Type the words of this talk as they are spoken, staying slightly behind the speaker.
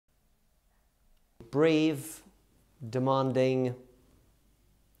brave, demanding,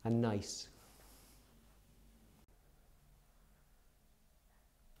 and nice.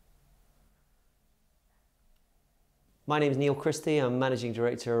 My name is Neil Christie. I'm Managing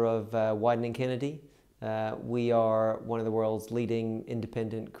Director of Wieden Kennedy. We are one of the world's leading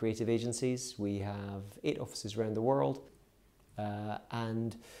independent creative agencies. We have 8 offices around the world,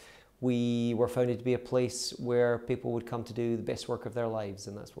 and we were founded to be a place where people would come to do the best work of their lives,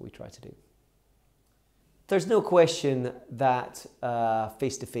 and that's what we try to do. There's no question that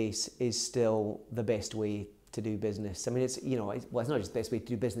face-to-face is still the best way to do business. I mean, it's not just the best way to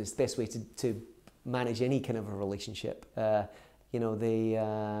do business; it's the best way to manage any kind of a relationship. What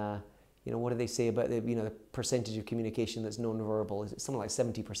do they say about the percentage of communication that's non-verbal? Is it something like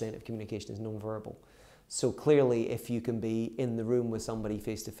 70% of communication is non-verbal? So clearly, if you can be in the room with somebody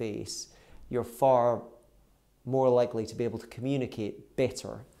face to face, you're far more likely to be able to communicate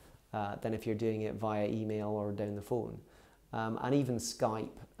better than if you're doing it via email or down the phone. And even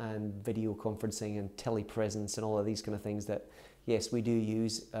Skype and video conferencing and telepresence and all of these kind of things that, yes, we do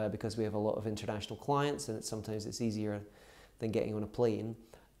use because we have a lot of international clients, and sometimes it's easier than getting on a plane.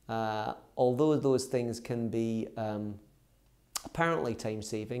 Although those things can be apparently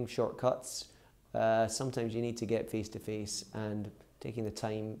time-saving, shortcuts, sometimes you need to get face-to-face, and taking the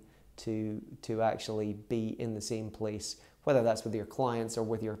time to actually be in the same place, whether that's with your clients or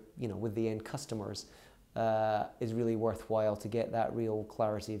with with the end customers, is really worthwhile to get that real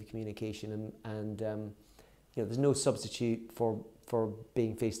clarity of communication. And there's no substitute for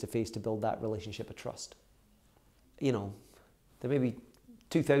being face-to-face to build that relationship of trust. There may be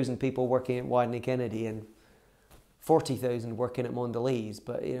 2,000 people working at Wieden Kennedy and 40,000 working at Mondelez,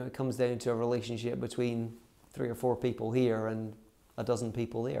 but it comes down to a relationship between 3 or 4 people here and a dozen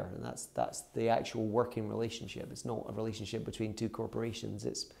people there, and that's the actual working relationship. It's not a relationship between 2 corporations,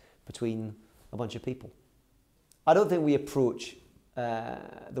 it's between a bunch of people. I don't think we approach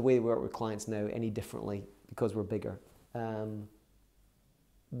the way we work with clients now any differently because we're bigger.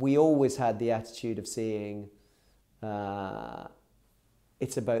 We always had the attitude of saying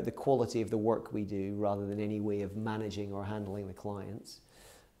it's about the quality of the work we do rather than any way of managing or handling the clients.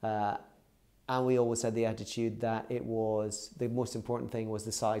 And we always had the attitude that the most important thing was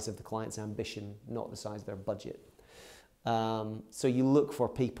the size of the client's ambition, not the size of their budget. So you look for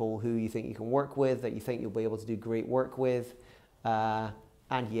people who you think you can work with, that you think you'll be able to do great work with, and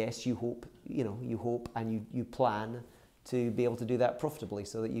yes, you hope and you plan to be able to do that profitably,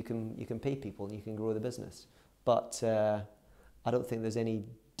 so that you can pay people and you can grow the business. But I don't think there's any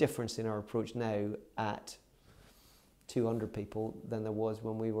difference in our approach now at 200 people than there was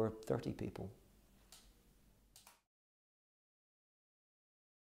when we were 30 people.